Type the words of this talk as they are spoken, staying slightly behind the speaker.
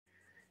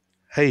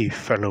Hey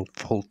fellow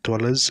vault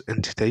dwellers,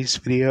 in today's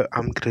video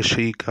I'm going to show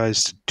you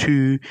guys the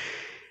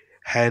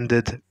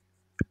two-handed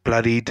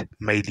bloodied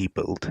melee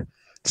build.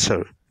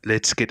 So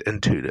let's get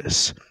into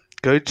this.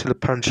 Go to the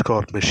punch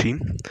card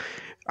machine.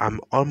 I'm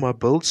on my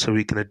build, so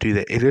we're going to do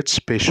the edit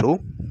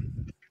special.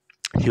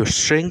 Your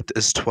strength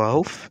is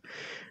 12,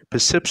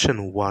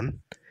 perception 1,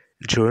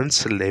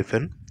 endurance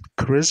 11,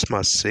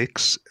 charisma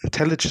 6,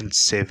 intelligence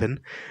 7,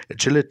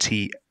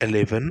 agility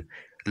 11,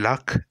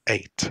 luck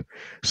 8.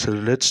 So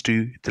let's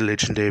do the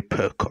legendary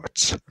perk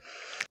cards.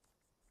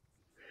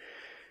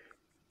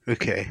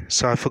 Okay,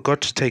 so I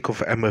forgot to take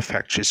off ammo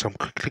factory, so I'm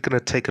quickly going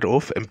to take it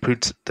off and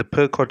put the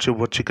perk card.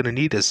 What you're going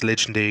to need is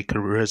legendary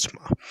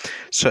charisma.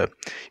 So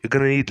you're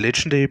going to need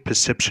legendary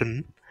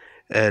perception,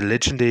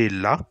 legendary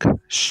luck,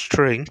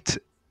 strength,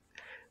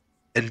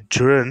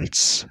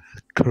 endurance,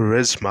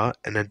 charisma,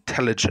 and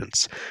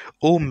intelligence,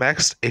 all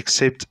maxed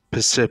except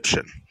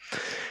perception.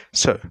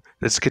 So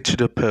let's get to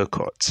the perk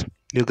cards.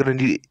 You're going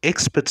to need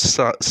expert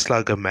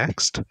slugger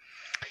maxed.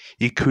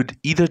 You could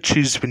either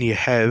choose when you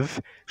have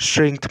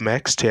strength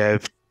max to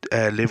have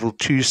a level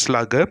 2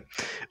 slugger,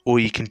 or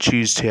you can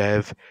choose to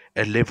have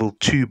a level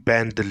 2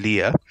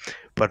 bandolier.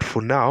 But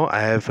for now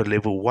I have a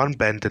level 1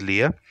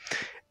 bandolier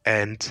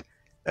and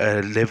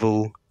a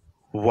level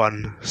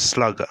 1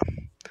 slugger.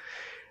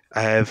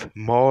 I have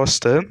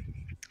master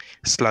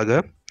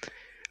slugger.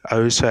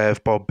 I also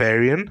have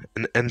barbarian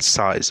and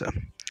incisor.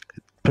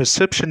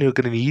 Perception, you're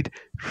going to need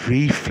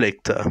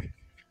reflector.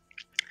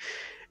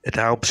 It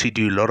helps you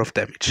do a lot of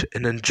damage.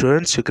 In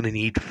endurance, you're going to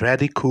need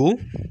radical.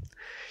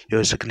 You're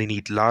also going to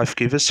need life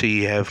giver, so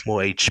you have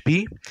more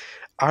HP.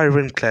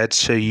 Ironclad,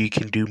 so you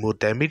can do more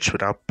damage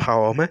without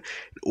power armor.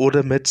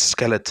 Automated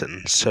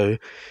skeleton, so you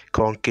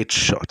can't get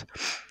shot.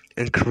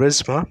 In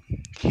charisma,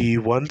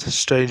 you want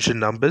stranger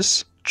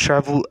numbers,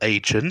 travel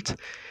agent,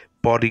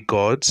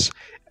 bodyguards,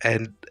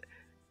 and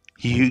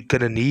you're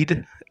going to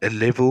need a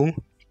level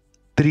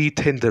 3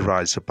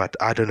 tenderizer, but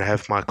I don't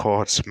have my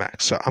cards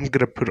max, so I'm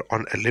going to put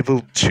on a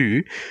level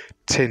 2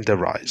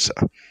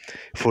 tenderizer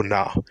for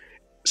now,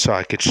 so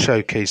I could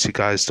showcase you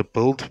guys the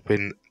build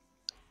when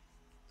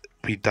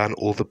we've done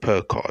all the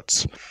perk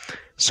cards.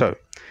 So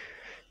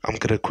I'm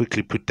going to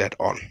quickly put that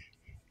on.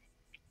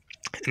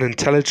 In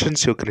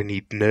intelligence, you're going to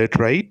need nerd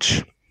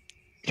rage,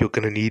 you're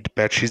going to need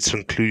batteries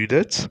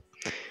included,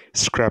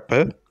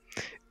 scrapper,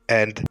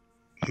 and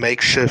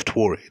makeshift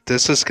warrior.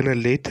 This is going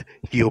to let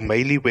your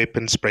melee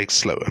weapons break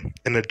slower.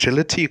 In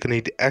agility, you're going to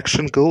need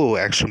action girl or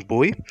action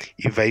boy,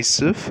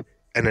 evasive,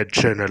 and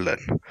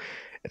adrenaline.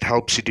 It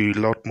helps you do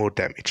a lot more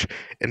damage.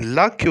 In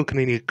luck, you're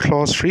going to need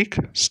class freak,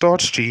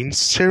 starch genes,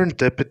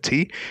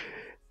 serendipity,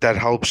 that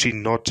helps you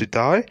not to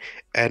die,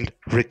 and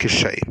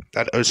ricochet,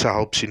 that also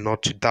helps you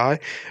not to die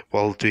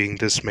while doing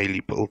this melee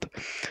build.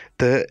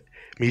 The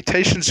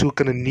mutations you're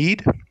going to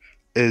need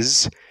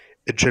is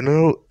a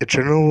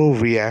general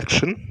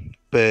reaction,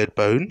 bird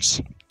bones,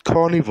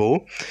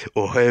 carnivore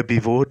or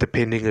herbivore,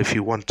 depending if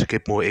you want to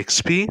get more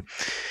XP,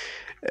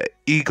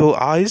 eagle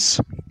eyes,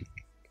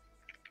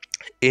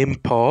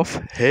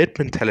 empath, herd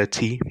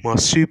mentality,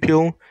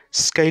 marsupial,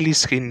 scaly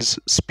skins,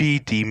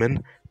 speed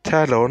demon,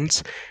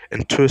 talons,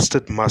 and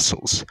twisted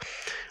muscles.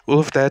 All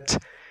of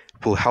that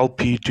will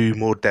help you do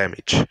more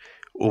damage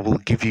or will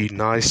give you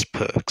nice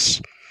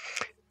perks.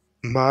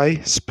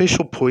 My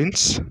special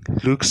points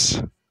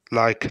looks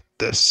like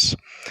this.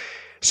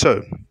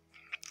 So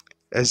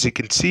as you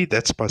can see,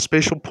 that's my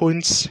special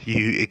points.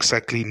 You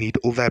exactly need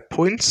all that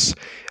points.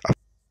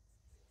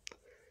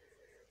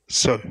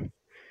 So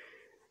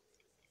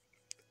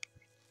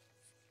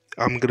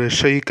I'm going to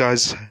show you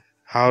guys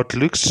how it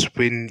looks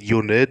when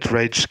your nerd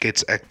rage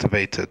gets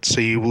activated. So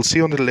you will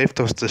see on the left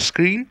of the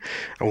screen,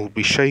 I will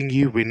be showing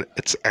you when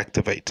it's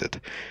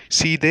activated.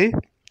 See there?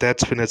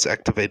 That's when it's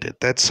activated.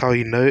 That's how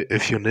you know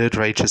if your nerd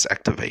rage is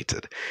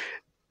activated.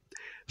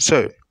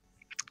 So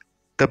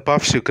the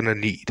buffs you're going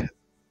to need,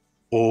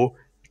 or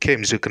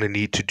chems you're going to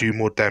need to do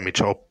more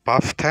damage, are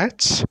buff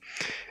tats.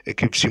 It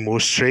gives you more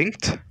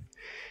strength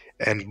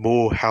and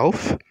more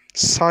health.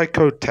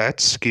 Psycho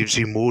tats gives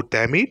you more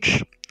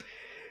damage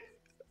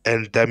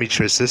and damage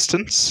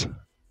resistance.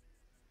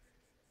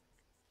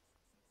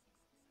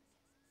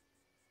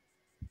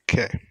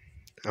 Okay,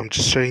 I'm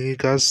just showing you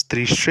guys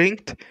 3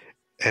 strength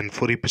and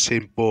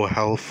 40% more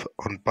health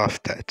on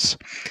buff tats.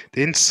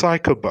 Then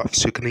psycho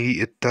buffs,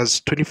 it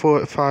does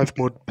 25%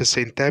 more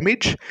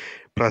damage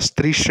plus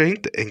 3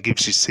 strength and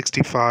gives you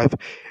 65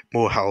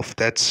 more health.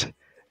 That's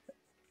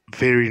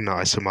very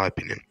nice in my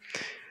opinion.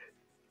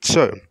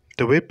 So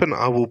the weapon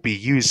I will be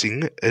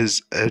using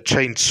is a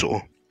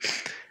chainsaw.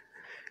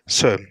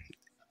 So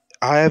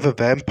I have a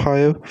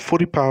vampire,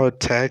 40 power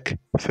attack,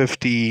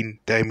 15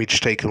 damage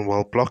taken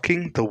while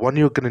blocking. The one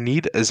you're going to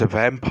need is a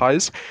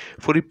vampire's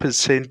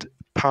 40%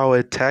 power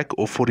attack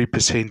or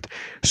 40%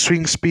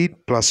 swing speed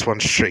plus 1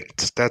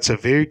 strength. That's a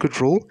very good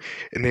roll.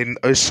 And then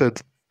also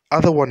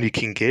other one you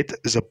can get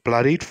is a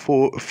bloodied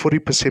for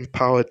 40%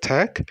 power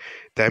attack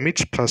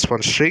damage plus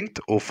 1 strength,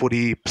 or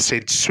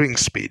 40% swing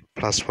speed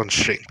plus 1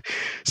 strength.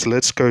 So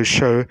let's go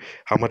show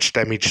how much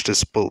damage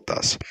this build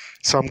does.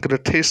 So I'm going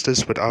to test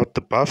this without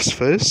the buffs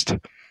first.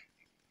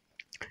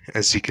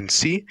 As you can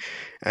see,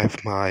 I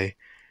have my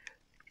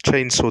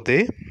chainsaw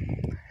there,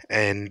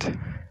 and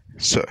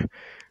so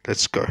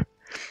let's go.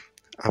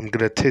 I'm going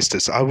to test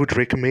this. I would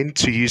recommend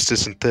to use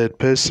this in third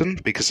person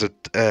because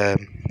it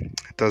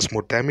does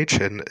more damage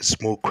and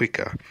it's more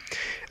quicker.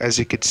 As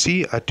you can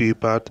see, I do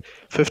about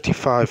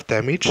 55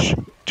 damage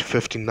to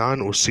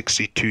 59 or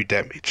 62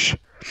 damage.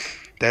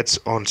 That's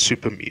on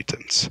super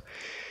mutants.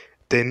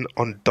 Then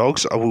on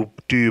dogs, I will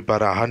do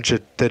about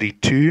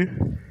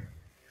 132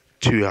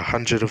 to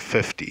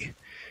 150.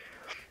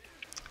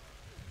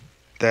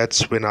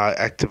 That's when I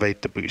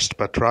activate the boost.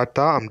 But right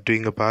now, I'm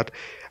doing about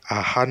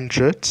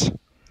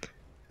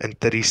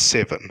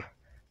 137.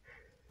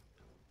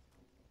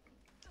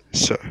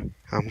 So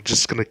I'm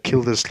just going to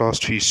kill this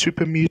last few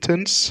super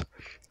mutants,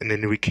 and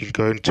then we can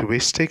go into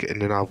Westec,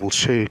 and then I will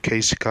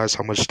showcase you guys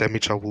how much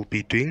damage I will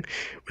be doing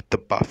with the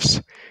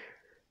buffs.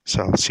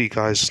 So I'll see you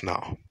guys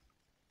now.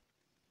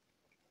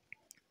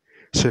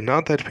 So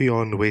now that we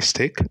are on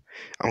Westec,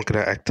 I'm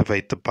going to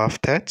activate the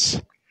buff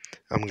tats.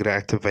 I'm going to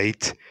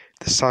activate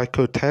the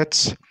psycho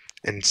tats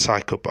and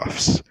psycho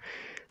buffs.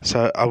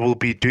 So I will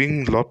be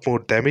doing a lot more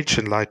damage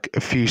in like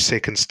a few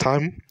seconds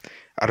time.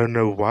 I don't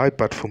know why,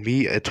 but for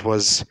me it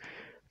was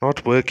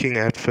not working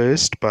at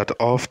first, but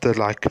after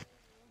like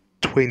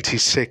 20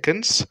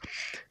 seconds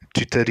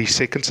to 30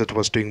 seconds it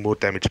was doing more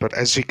damage. But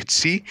as you can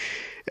see,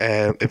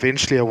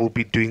 eventually I will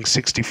be doing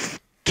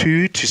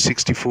 62 to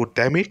 64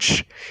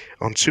 damage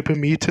on super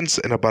mutants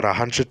and about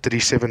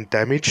 137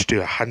 damage to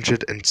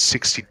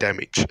 160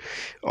 damage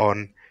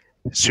on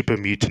super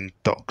mutant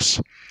dogs.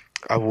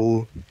 I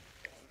will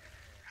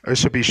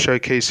also be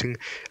showcasing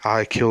how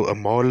I kill a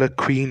Marla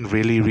Queen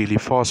really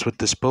fast with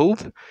this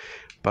build.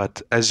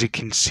 But as you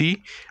can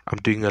see, I'm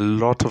doing a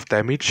lot of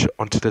damage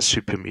onto the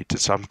super meter.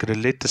 So I'm going to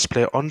let this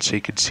play on so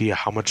you can see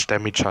how much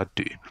damage I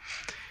do.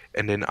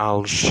 And then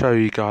I'll show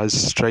you guys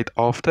straight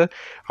after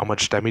how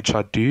much damage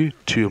I do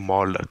to a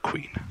Marla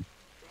Queen.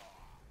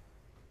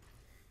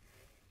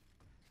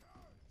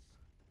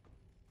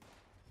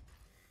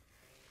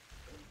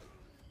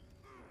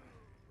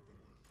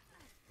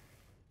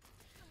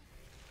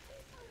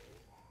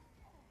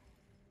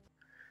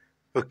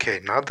 Okay,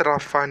 now that I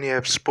finally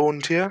have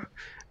spawned here,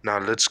 now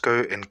let's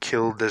go and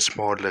kill this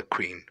Marla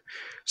Queen.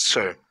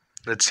 So,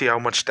 let's see how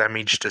much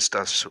damage this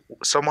does.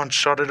 Someone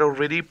shot it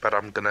already, but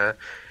I'm gonna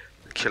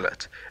kill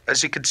it.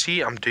 As you can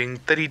see, I'm doing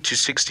 30 to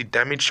 60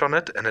 damage on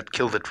it, and it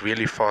killed it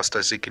really fast,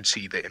 as you can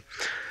see there.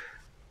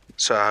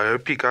 So I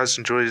hope you guys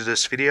enjoyed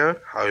this video.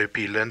 I hope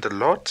you learned a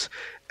lot,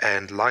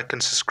 and like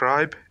and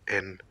subscribe,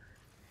 and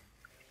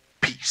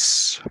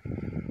peace.